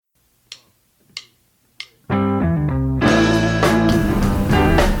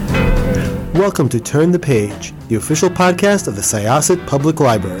Welcome to Turn the Page, the official podcast of the Syosset Public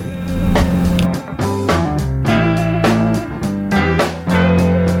Library.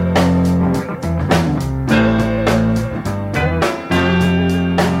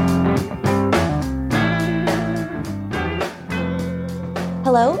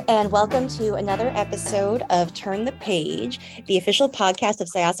 Hello, and welcome to another episode of Turn the Page, the official podcast of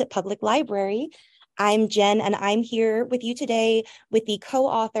Syosset Public Library. I'm Jen, and I'm here with you today with the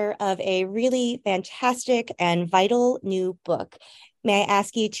co-author of a really fantastic and vital new book. May I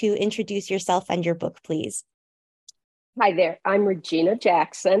ask you to introduce yourself and your book, please? Hi there, I'm Regina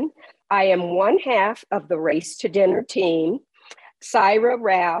Jackson. I am one half of the Race to Dinner team. Syra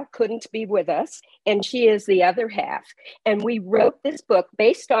Rao couldn't be with us, and she is the other half. And we wrote this book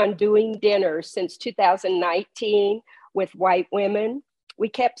based on doing dinners since 2019 with white women. We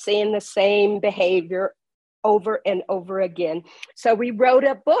kept seeing the same behavior over and over again. So we wrote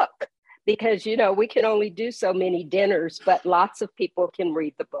a book because, we can only do so many dinners, but lots of people can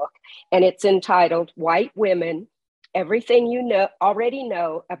read the book. And it's entitled White Women, Everything You Already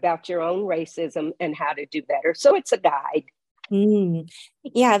Know About Your Own Racism and How to Do Better. So it's a guide.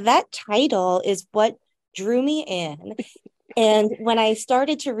 Yeah, that title is what drew me in. And when I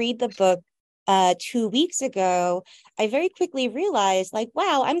started to read the book 2 weeks ago, I very quickly realized,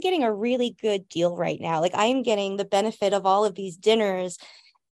 wow, I'm getting a really good deal right now. I'm getting the benefit of all of these dinners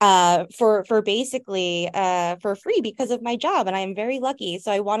for basically for free because of my job. And I'm very lucky.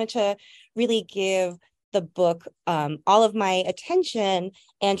 So I wanted to really give the book all of my attention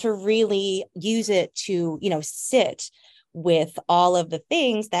and to really use it to, sit with all of the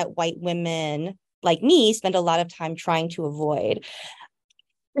things that white women like me spend a lot of time trying to avoid.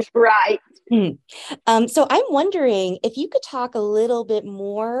 Right. So I'm wondering if you could talk a little bit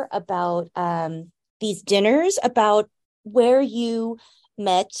more about these dinners, about where you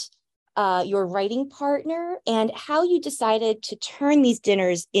met your writing partner and how you decided to turn these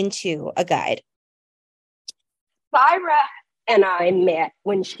dinners into a guide. Syra and I met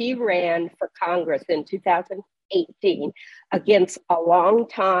when she ran for Congress in 2018 against a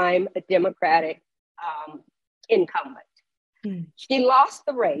longtime Democratic incumbent. She lost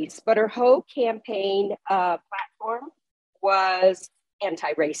the race, but her whole campaign platform was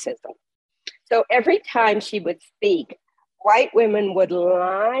anti-racism. So every time she would speak, white women would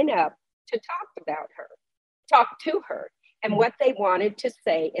line up to talk to her. And what they wanted to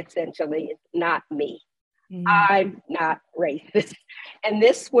say essentially is not me. I'm not racist. And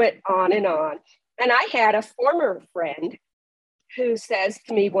this went on. And I had a former friend who says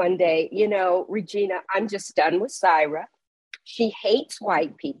to me one day, Regina, I'm just done with Syra. She hates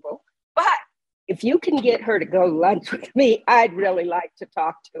white people, but if you can get her to go lunch with me, I'd really like to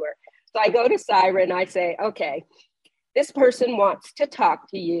talk to her. So I go to Syra and I say, okay, this person wants to talk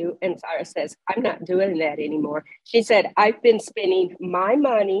to you. And Syra says, I'm not doing that anymore. She said, I've been spending my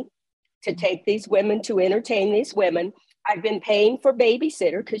money to take these women, to entertain these women. I've been paying for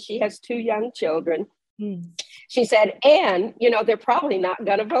babysitter because she has 2 young children. She said, and, they're probably not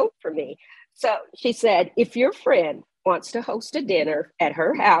going to vote for me. So she said, if your friend wants to host a dinner at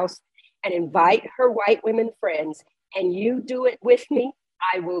her house and invite her white women friends, and you do it with me,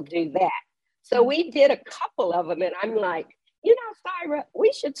 I will do that. So we did a couple of them, and I'm like, Syra,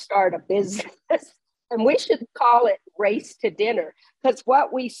 we should start a business and we should call it Race to Dinner, because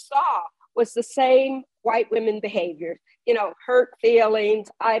what we saw was the same white women behavior, hurt feelings,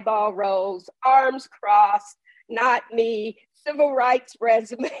 eyeball rolls, arms crossed, not me, civil rights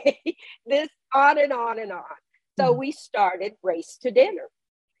resume, this on and on and on. So we started Race to Dinner.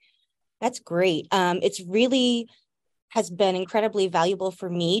 That's great. It's really has been incredibly valuable for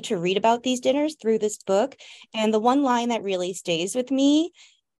me to read about these dinners through this book. And the one line that really stays with me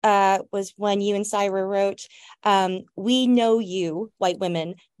was when you and Syra wrote, we know you, white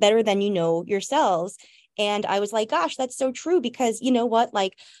women, better than you know yourselves. And I was like, gosh, that's so true, because you know what,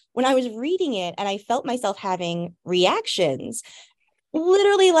 when I was reading it and I felt myself having reactions,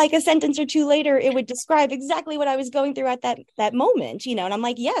 literally a sentence or two later, it would describe exactly what I was going through at that moment, and I'm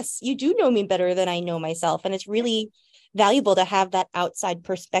like, yes, you do know me better than I know myself. And it's really valuable to have that outside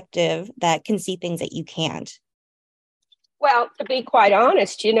perspective that can see things that you can't. Well, to be quite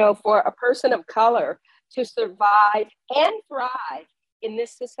honest, for a person of color to survive and thrive in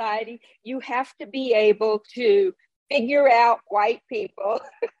this society, you have to be able to figure out white people,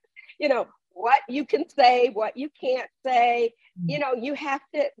 what you can say, what you can't say. You have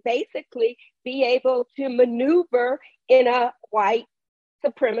to basically be able to maneuver in a white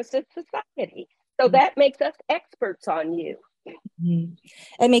supremacist society. So that makes us experts on you.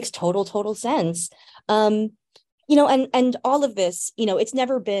 It makes total sense. And all of this, it's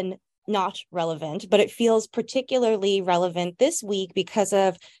never been not relevant, but it feels particularly relevant this week because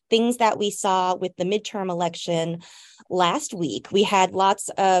of things that we saw with the midterm election last week. We had lots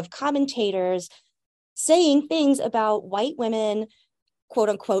of commentators saying things about white women, quote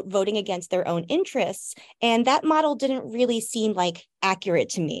unquote, voting against their own interests. And that model didn't really seem like accurate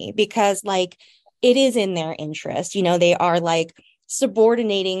to me because like it is in their interest. You know, they are like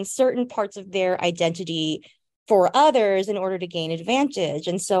subordinating certain parts of their identity for others in order to gain advantage.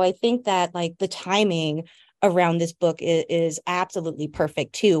 And so I think that like the timing around this book is absolutely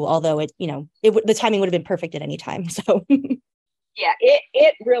perfect too, although it, you know, the timing would have been perfect at any time. So yeah,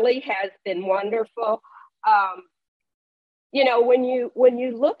 it really has been wonderful. You know, when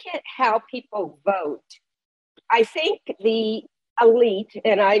you look at how people vote, I think the elite,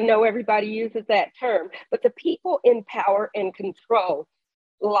 and I know everybody uses that term, but the people in power and control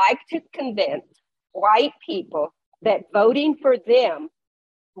like to convince white people that voting for them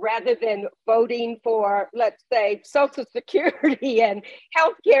rather than voting for, let's say, Social Security and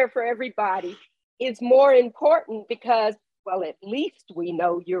health care for everybody is more important because, well, at least we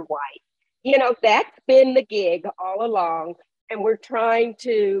know you're white. You know, that's been the gig all along. And we're trying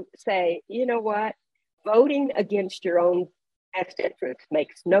to say, you know what? Voting against your own best interests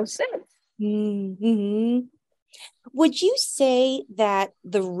makes no sense. mm-hmm. Would you say that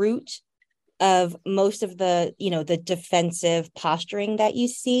the root of most of the, you know, the defensive posturing that you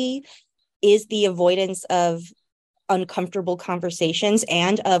see is the avoidance of uncomfortable conversations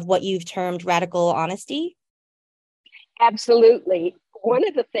and of what you've termed radical honesty? Absolutely. One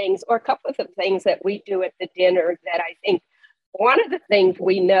of the things, or a couple of the things that we do at the dinner that I think one of the things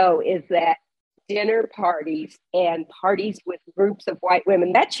we know is that dinner parties and parties with groups of white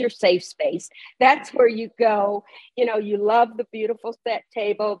women, that's your safe space. That's where you go. You know, you love the beautiful set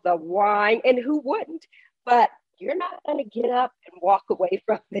table, the wine, and who wouldn't? But you're not going to get up and walk away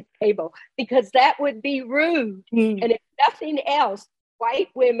from the table because that would be rude. And if nothing else, white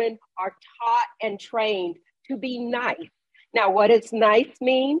women are taught and trained to be nice. Now, what does nice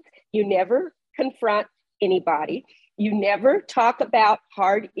mean? You never confront anybody. You never talk about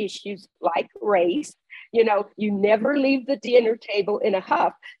hard issues like race. You know, you never leave the dinner table in a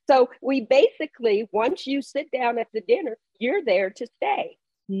huff. So we basically, once you sit down at the dinner, you're there to stay.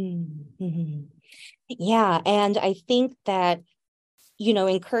 Mm-hmm. Yeah. And I think that, you know,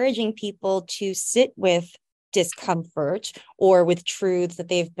 encouraging people to sit with discomfort or with truths that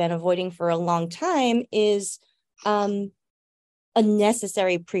they've been avoiding for a long time is a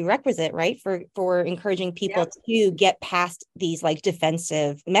necessary prerequisite, right? For encouraging people to get past these like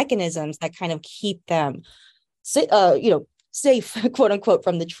defensive mechanisms that kind of keep them, you know, safe, quote unquote,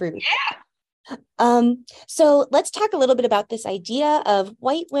 from the truth. So let's talk a little bit about this idea of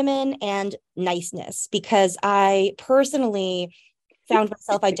white women and niceness, because I personally found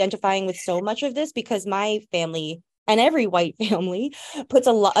myself identifying with so much of this because my family and every white family puts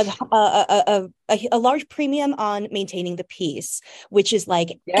a large premium on maintaining the peace, which is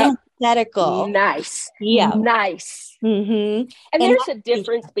like antithetical. Nice. Mm-hmm. And there's a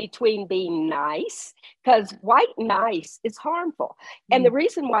difference between being nice, because white nice is harmful. And the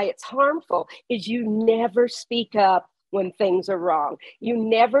reason why it's harmful is you never speak up when things are wrong. You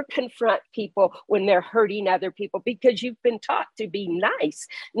never confront people when they're hurting other people because you've been taught to be nice.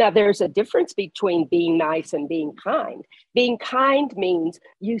 Now, there's a difference between being nice and being kind. Being kind means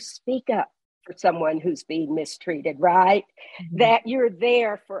you speak up for someone who's being mistreated, right? Mm-hmm. That you're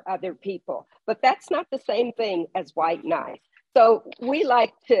there for other people. But that's not the same thing as white nice. So we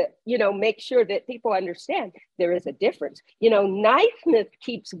like to, you know, make sure that people understand there is a difference. You know, niceness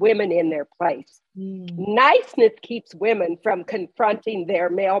keeps women in their place. Niceness keeps women from confronting their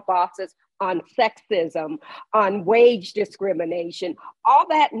male bosses on sexism, on wage discrimination, all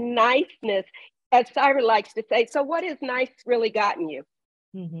that niceness, as Syra likes to say. So what has nice really gotten you?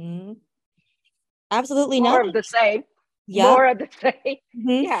 Mm-hmm. Absolutely More nothing. of the same. Yeah. More of the same.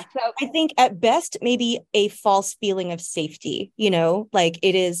 Mm-hmm. Yeah. So I think at best, maybe a false feeling of safety, you know, like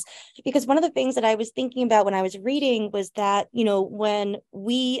it is, because one of the things that I was thinking about when I was reading was that, you know, when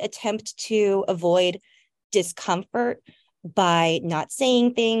we attempt to avoid discomfort by not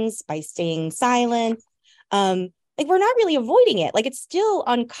saying things, by staying silent, like we're not really avoiding it. Like it's still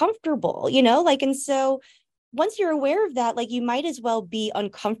uncomfortable, you know, like, and so once you're aware of that, like you might as well be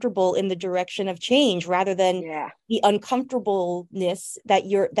uncomfortable in the direction of change rather than the uncomfortableness that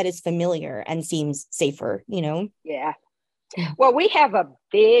is familiar and seems safer, you know? Yeah. Well, we have a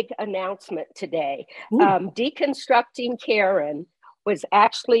big announcement today. Deconstructing Karen was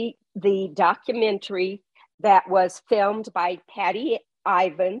actually the documentary that was filmed by Patty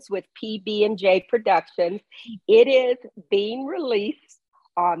Ivins with PB&J Productions. It is being released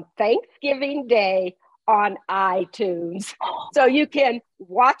on Thanksgiving Day on iTunes. So you can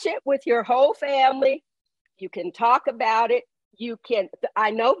watch it with your whole family. You can talk about it.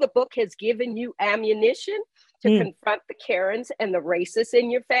 I know the book has given you ammunition to confront the Karens and the racists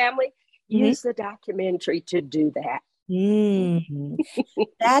in your family. Use the documentary to do that.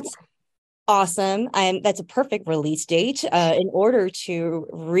 That's awesome. That's a perfect release date in order to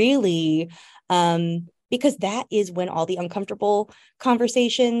really, because that is when all the uncomfortable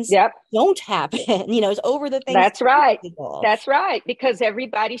conversations don't happen. It's over the things. That's right. That's right. Because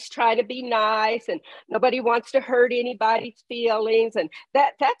everybody's trying to be nice and nobody wants to hurt anybody's feelings. And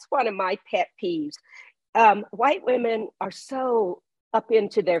that's one of my pet peeves. White women are so up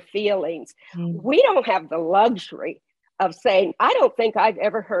into their feelings. We don't have the luxury of saying, I don't think I've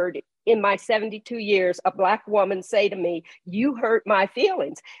ever heard in my 72 years a Black woman say to me, you hurt my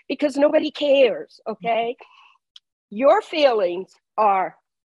feelings, because nobody cares, okay? Your feelings are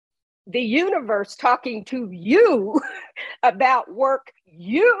the universe talking to you about work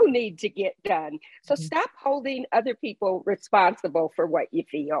you need to get done. So stop holding other people responsible for what you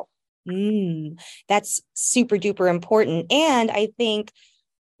feel. That's super duper important. And I think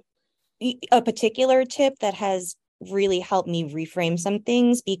a particular tip that has really helped me reframe some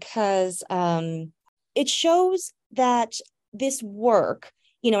things, because it shows that this work,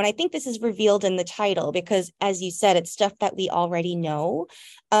 and I think this is revealed in the title, because as you said, it's stuff that we already know.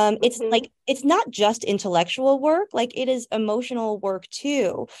 It's like, it's not just intellectual work, like it is emotional work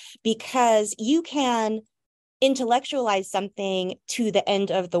too, because you can intellectualize something to the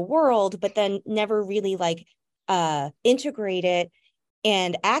end of the world, but then never really integrate it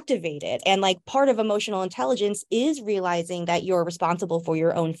and activate it. And part of emotional intelligence is realizing that you're responsible for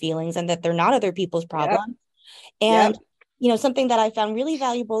your own feelings and that they're not other people's problem. And something that I found really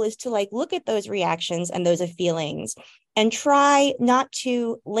valuable is to look at those reactions and those feelings and try not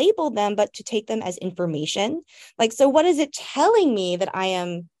to label them, but to take them as information. So what is it telling me that I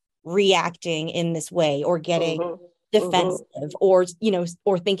am reacting in this way, or getting defensive, or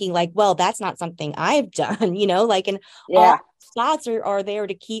thinking well, that's not something I've done, all thoughts are there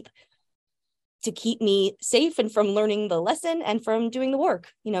to keep me safe and from learning the lesson and from doing the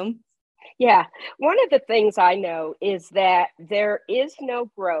work. Yeah. One of the things I know is that there is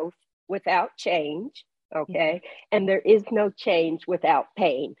no growth without change. Okay. And there is no change without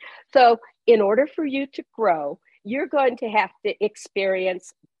pain. So in order for you to grow, you're going to have to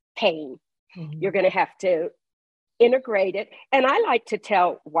experience pain. You're going to have to integrate it. And I like to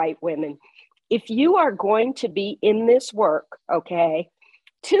tell white women, if you are going to be in this work, okay,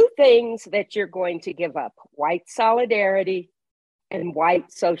 2 things that you're going to give up: white solidarity and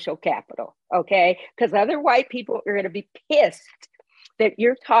white social capital, okay? Because other white people are going to be pissed that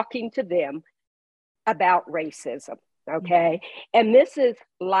you're talking to them about racism, okay? And this is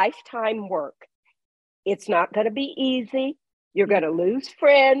lifetime work. It's not going to be easy. You're going to lose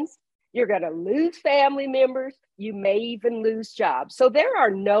friends. You're going to lose family members. You may even lose jobs. So there are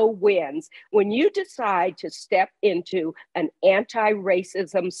no wins when you decide to step into an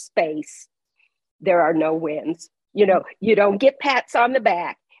anti-racism space. There are no wins. You don't get pats on the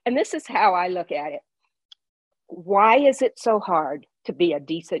back. And this is how I look at it. Why is it so hard to be a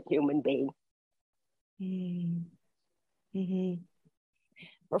decent human being?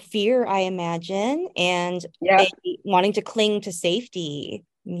 Or fear, I imagine, and wanting to cling to safety.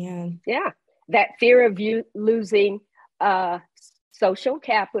 Yeah. That fear of you losing social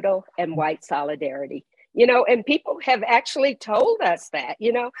capital and white solidarity. And people have actually told us that,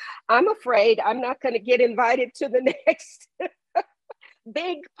 I'm afraid I'm not going to get invited to the next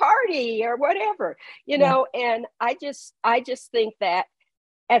big party or whatever, and I just think that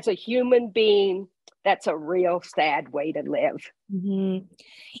as a human being, that's a real sad way to live.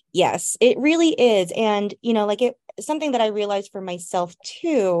 Yes, it really is. And, something that I realized for myself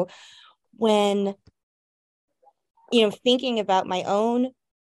too, when, thinking about my own,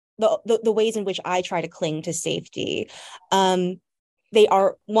 the ways in which I try to cling to safety, they're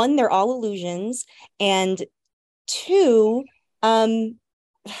all illusions. And 2,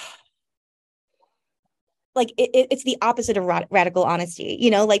 it's the opposite of radical honesty,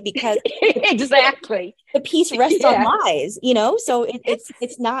 because exactly the peace rests on lies, so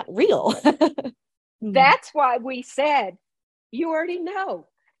it's not real. That's why we said, you already know,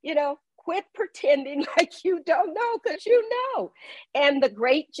 quit pretending like you don't know, because you know. And the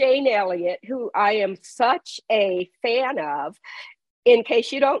great Jane Elliott, who I am such a fan of, in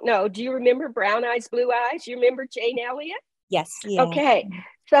case you don't know, do you remember Brown Eyes, Blue Eyes? You remember Jane Elliott? Yes. Yeah. Okay.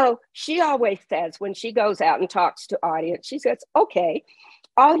 So she always says, when she goes out and talks to audience, she says, okay,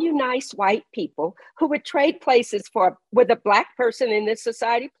 all you nice white people who would trade places with a Black person in this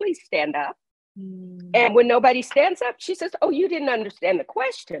society, please stand up. And when nobody stands up, she says, oh, you didn't understand the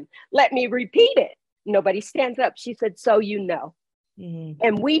question. Let me repeat it. Nobody stands up. She said, so you know.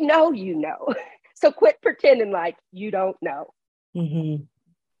 And we know you know. So quit pretending like you don't know.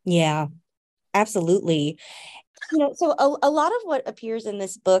 Yeah, absolutely. So a lot of what appears in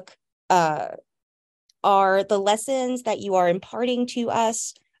this book are the lessons that you are imparting to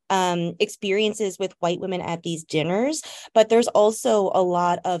us, experiences with white women at these dinners, but there's also a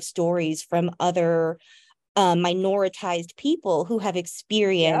lot of stories from other minoritized people who have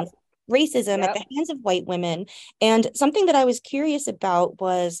experienced racism at the hands of white women. And something that I was curious about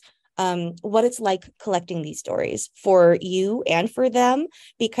was what it's like collecting these stories for you and for them,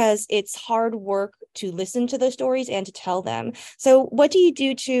 because it's hard work to listen to those stories and to tell them. So what do you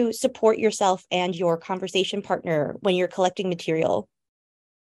do to support yourself and your conversation partner when you're collecting material?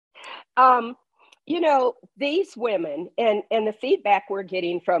 These women and the feedback we're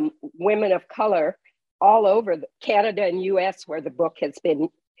getting from women of color all over Canada and US where the book has been,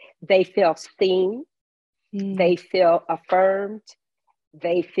 they feel seen, they feel affirmed,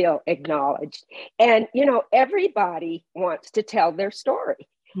 they feel acknowledged. And, everybody wants to tell their story.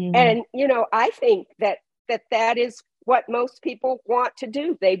 And, I think that is what most people want to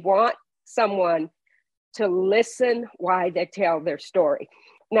do. They want someone to listen why they tell their story.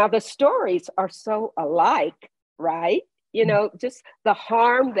 Now, the stories are so alike, right? Just the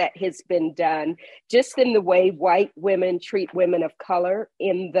harm that has been done, just in the way white women treat women of color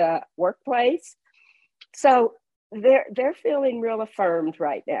in the workplace. So they're feeling real affirmed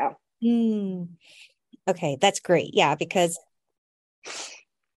right now. Okay, that's great. Yeah, because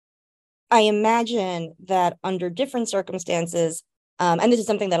I imagine that under different circumstances, and this is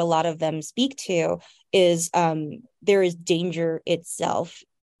something that a lot of them speak to, is there is danger itself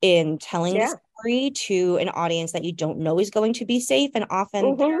in telling the story to an audience that you don't know is going to be safe. And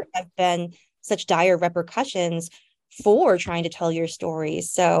often there have been such dire repercussions for trying to tell your story.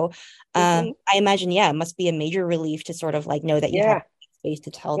 So I imagine, it must be a major relief to sort of like know that you have space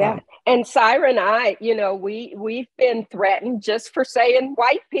to tell them. And Syra and I, we've been threatened just for saying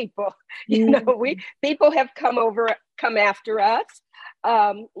white people. People have come after us.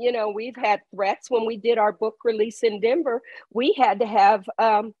 We've had threats when we did our book release in Denver. We had to have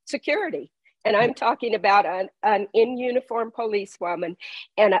security. And I'm talking about an in-uniform policewoman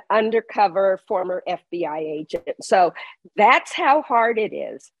and an undercover former FBI agent. So that's how hard it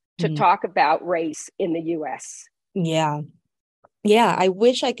is to talk about race in the U.S. Yeah, I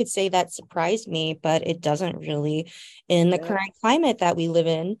wish I could say that surprised me, but it doesn't really in the current climate that we live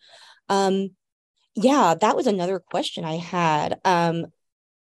in. That was another question I had.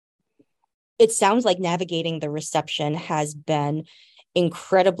 It sounds like navigating the reception has been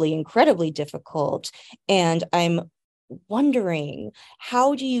incredibly difficult. And I'm wondering,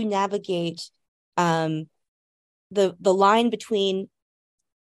 how do you navigate the line between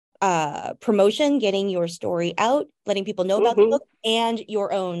promotion, getting your story out, letting people know about the book, and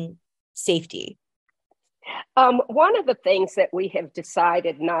your own safety? One of the things that we have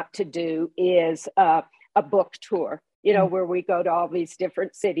decided not to do is a book tour, where we go to all these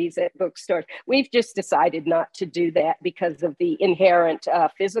different cities at bookstores. We've just decided not to do that because of the inherent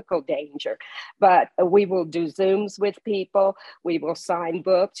physical danger. But we will do Zooms with people. We will sign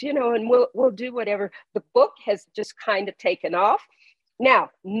books, and we'll do whatever. The book has just kind of taken off.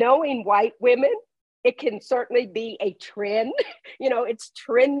 Now, knowing white women, it can certainly be a trend. It's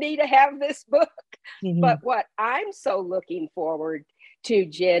trendy to have this book. But what I'm so looking forward to,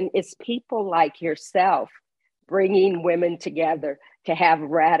 Jen, is people like yourself bringing women together to have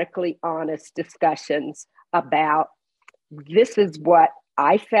radically honest discussions about, this is what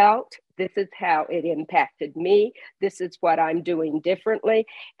I felt, this is how it impacted me, this is what I'm doing differently,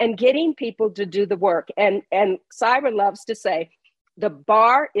 and getting people to do the work. And Syra loves to say, the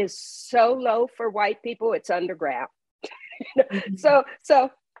bar is so low for white people, it's underground. So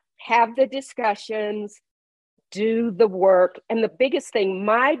have the discussions, do the work. And the biggest thing,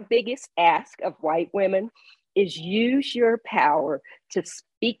 my biggest ask of white women is use your power to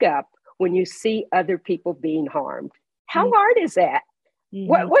speak up when you see other people being harmed. How hard is that?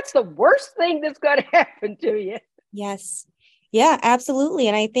 What's the worst thing that's going to happen to you? Yes. Yeah, absolutely.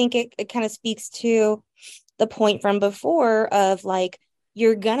 And I think it kind of speaks to the point from before of like,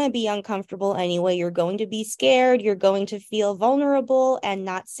 you're going to be uncomfortable anyway. You're going to be scared. You're going to feel vulnerable and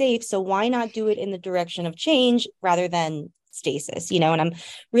not safe. So why not do it in the direction of change rather than stasis, and I'm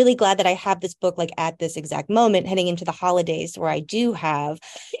really glad that I have this book like at this exact moment heading into the holidays where I do have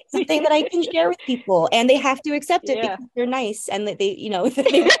something that I can share with people, and they have to accept it because they're nice and that they, they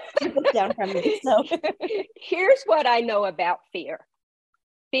the book down from me. So here's what I know about fear.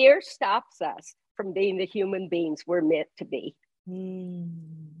 Fear stops us from being the human beings we're meant to be.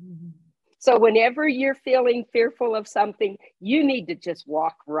 So whenever you're feeling fearful of something, you need to just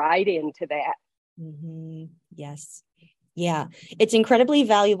walk right into that. Yes. Yeah. It's incredibly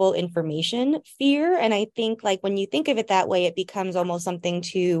valuable information, fear. And I think like when you think of it that way, it becomes almost something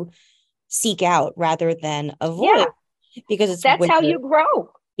to seek out rather than avoid, because that's how you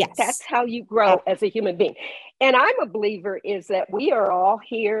grow. Yes. That's how you grow as a human being. And I'm a believer is that we are all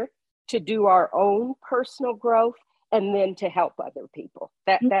here to do our own personal growth and then to help other people.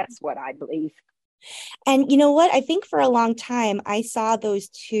 That's what I believe. And you know what? I think for a long time, I saw those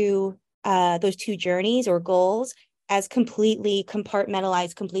two journeys or goals as completely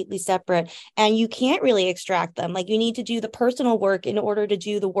compartmentalized, completely separate. And you can't really extract them. Like you need to do the personal work in order to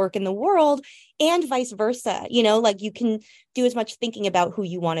do the work in the world, and vice versa. Like you can do as much thinking about who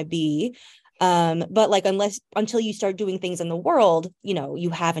you want to be. But like until you start doing things in the world, you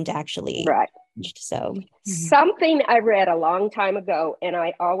haven't actually. Right. So something I read a long time ago, and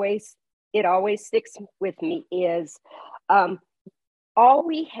it always sticks with me, is all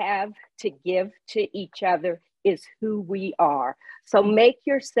we have to give to each other is who we are. So make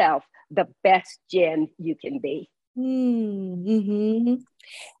yourself the best Jen you can be. And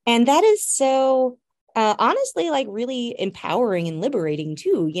that is so honestly like really empowering and liberating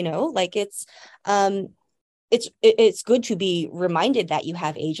too, like it's good to be reminded that you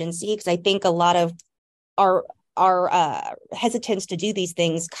have agency, because I think a lot of our hesitance to do these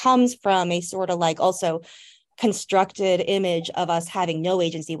things comes from a sort of like also constructed image of us having no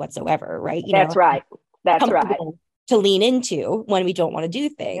agency whatsoever, right? That's right. That's right. To lean into when we don't want to do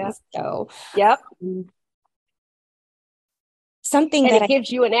things. Yep. So something and that it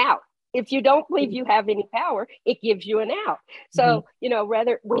gives you an out. If you don't believe you have any power, it gives you an out. So,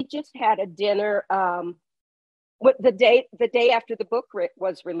 we just had a dinner the day after the book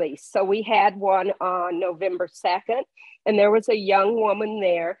was released. So we had one on November 2nd, and there was a young woman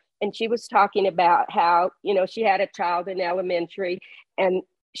there, and she was talking about how, she had a child in elementary, and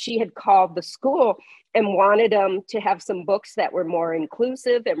she had called the school and wanted them to have some books that were more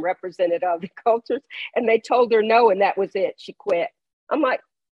inclusive and represented other cultures. And they told her no, and that was it. She quit. I'm like,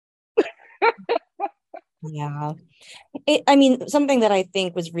 yeah. Something that I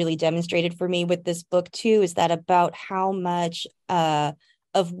think was really demonstrated for me with this book too is that about how much of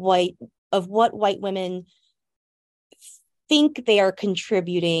what white women think they are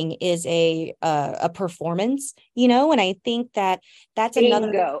contributing is a performance, and I think that's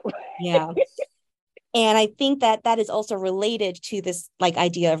Bingo. Yeah. And I think that is also related to this like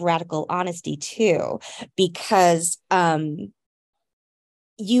idea of radical honesty too, because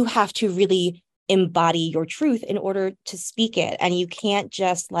you have to really embody your truth in order to speak it. And you can't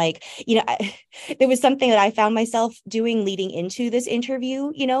just like, there was something that I found myself doing leading into this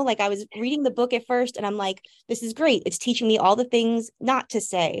interview, like I was reading the book at first and I'm like, this is great. It's teaching me all the things not to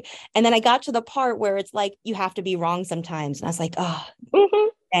say. And then I got to the part where it's like, you have to be wrong sometimes. And I was like, oh,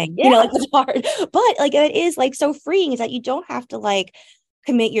 dang. Like it's hard, but like, it is like so freeing is that you don't have to like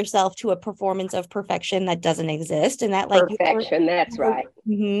commit yourself to a performance of perfection that doesn't exist, and that like perfection. That's right.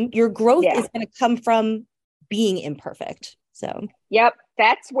 Your growth is going to come from being imperfect. So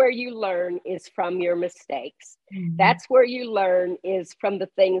that's where you learn is from your mistakes. That's where you learn is from the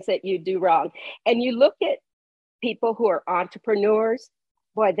things that you do wrong. And you look at people who are entrepreneurs,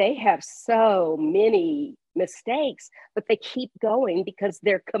 boy, they have so many mistakes, but they keep going because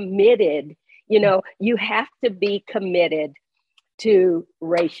they're committed. You have to be committed to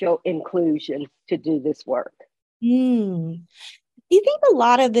racial inclusion to do this work. Do you think a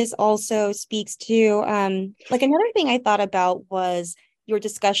lot of this also speaks to like another thing I thought about was your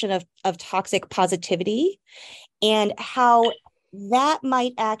discussion of toxic positivity and how that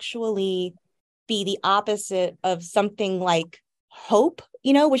might actually be the opposite of something like hope,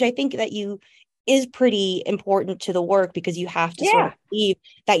 which I think that is pretty important to the work, because you have to sort of believe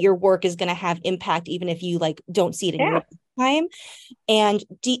that your work is going to have impact even if you like don't see it in your time. And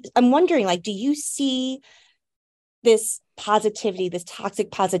I'm wondering, like, do you see this positivity, this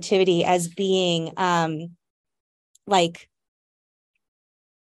toxic positivity, as being like,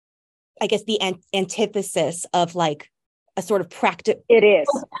 I guess the antithesis of like a sort of practice. It is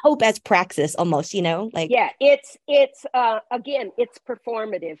hope as praxis almost, like. Yeah, it's again, it's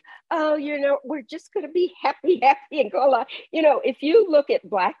performative. Oh, we're just going to be happy and go along. If you look at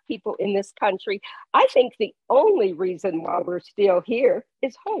Black people in this country, I think the only reason why we're still here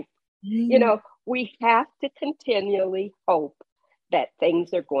is hope. We have to continually hope that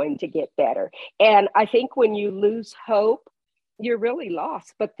things are going to get better. And I think when you lose hope, you're really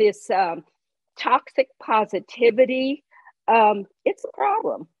lost. But this toxic positivity, it's a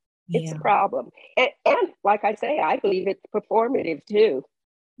problem. It's a problem. And like I say, I believe it's performative too.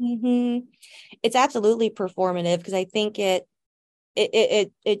 Mm-hmm. It's absolutely performative because I think it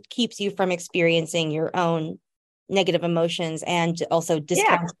keeps you from experiencing your own negative emotions and also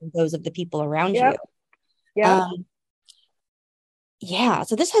discounting those of the people around you. Yeah. Yeah.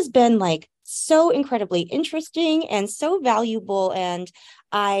 So this has been like so incredibly interesting and so valuable. And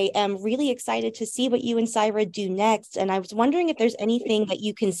I am really excited to see what you and Saira do next. And I was wondering if there's anything that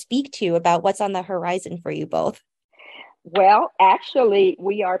you can speak to about what's on the horizon for you both. Well, actually,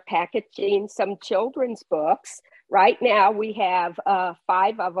 we are packaging some children's books. Right now, we have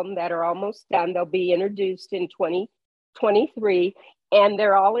 5 of them that are almost done. They'll be introduced in 2023, and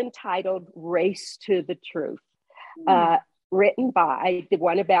they're all entitled Race to the Truth. Written by the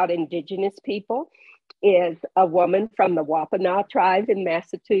one about Indigenous people is a woman from the Wampanoag tribe in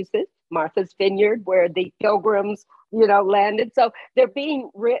Massachusetts, Martha's Vineyard, where the Pilgrims, landed. So they're being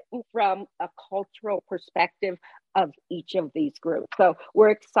written from a cultural perspective of each of these groups. So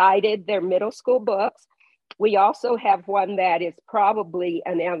we're excited. They're middle school books. We also have one that is probably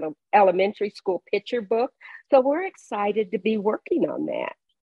an elementary school picture book. So we're excited to be working on that.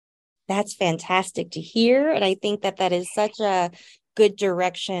 That's fantastic to hear. And I think that is such a good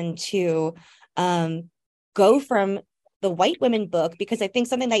direction to go from the white women book, because I think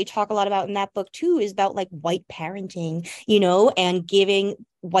something that you talk a lot about in that book too is about like white parenting, and giving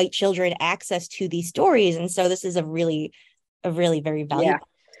white children access to these stories. And so this is a really very valuable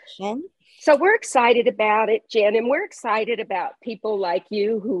position. So we're excited about it, Jen, and we're excited about people like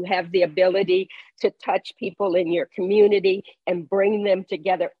you who have the ability to touch people in your community and bring them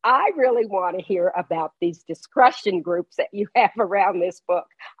together. I really want to hear about these discussion groups that you have around this book.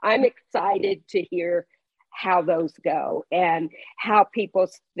 I'm excited to hear how those go and how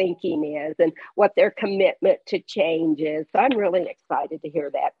people's thinking is and what their commitment to change is. So I'm really excited to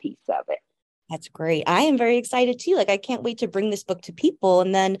hear that piece of it. That's great. I am very excited too. Like, I can't wait to bring this book to people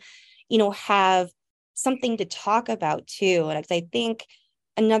and then have something to talk about too. And I think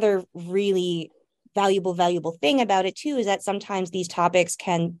another really valuable thing about it too is that sometimes these topics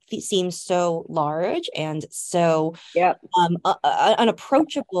can seem so large and so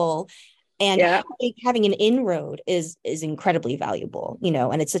unapproachable, and having an inroad is incredibly valuable,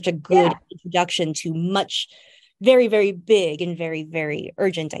 and it's such a good introduction to much very, very big and very, very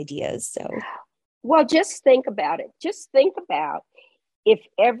urgent ideas. So, well, just think about it. Just think about if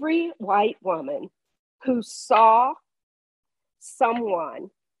every white woman who saw someone,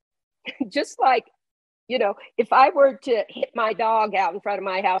 just like, if I were to hit my dog out in front of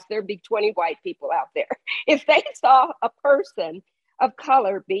my house, there'd be 20 white people out there. If they saw a person of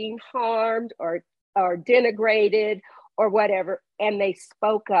color being harmed or denigrated or whatever, and they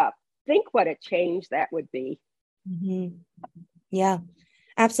spoke up, think what a change that would be. Mm-hmm. Yeah,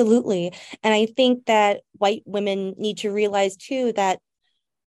 absolutely. And I think that white women need to realize too that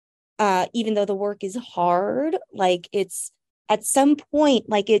even though the work is hard, like it's at some point,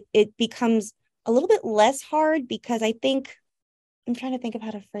 like it becomes a little bit less hard, because I think I'm trying to think of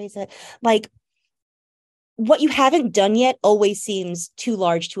how to phrase it. Like, what you haven't done yet always seems too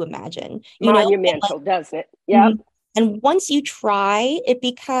large to imagine. Monumental, doesn't it? Yeah. And once you try, it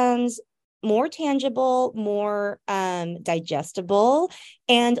becomes more tangible, more digestible,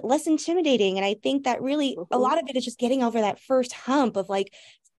 and less intimidating. And I think that really a lot of it is just getting over that first hump of like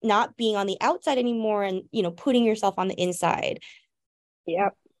not being on the outside anymore and, putting yourself on the inside.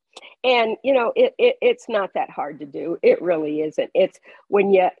 Yep. And, it's not that hard to do. It really isn't. It's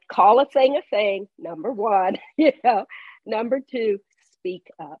when you call a thing, number one, number two, speak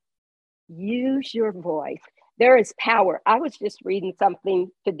up, use your voice. There is power. I was just reading something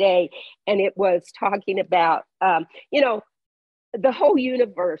today, and it was talking about, the whole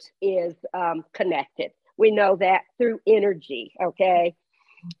universe is connected. We know that through energy, okay?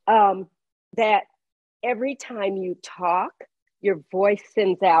 That every time you talk, your voice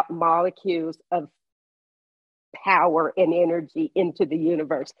sends out molecules of power and energy into the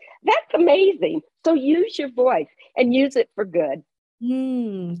universe. That's amazing. So use your voice and use it for good.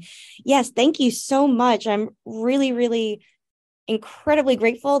 Yes, thank you so much. I'm really, really incredibly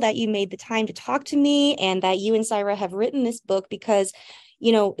grateful that you made the time to talk to me and that you and Syra have written this book, because,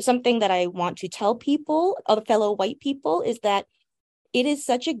 something that I want to tell people, other fellow white people, is that it is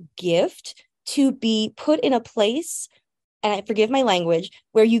such a gift to be put in a place, and I forgive my language,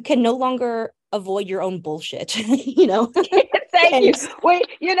 where you can no longer avoid your own bullshit, Thank you. Wait,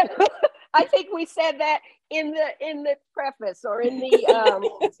 I think we said that in the preface, or in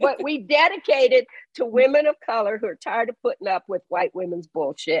the what we dedicated to women of color who are tired of putting up with white women's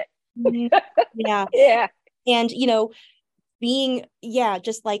bullshit. Yeah. Yeah. And being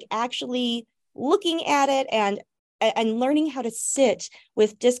just like actually looking at it and learning how to sit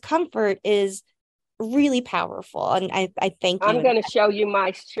with discomfort is really powerful. And I thank you. I'm going to show you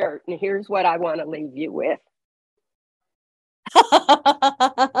my shirt, and here's what I want to leave you with.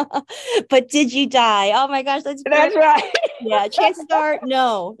 But did you die? Oh my gosh, that's right. Yeah, chances are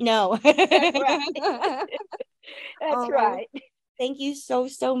no. That's right. That's right. Thank you so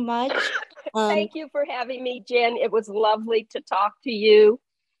much. Thank you for having me, Jen. It was lovely to talk to you,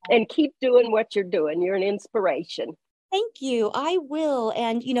 and keep doing what you're doing. You're an inspiration. Thank you. I will.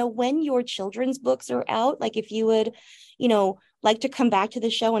 And, when your children's books are out, like if you would, like to come back to the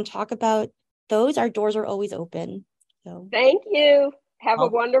show and talk about those, our doors are always open. So thank you. Have a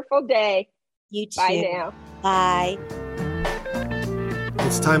wonderful day. You too. Bye now. Bye.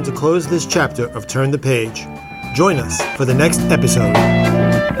 It's time to close this chapter of Turn the Page. Join us for the next episode.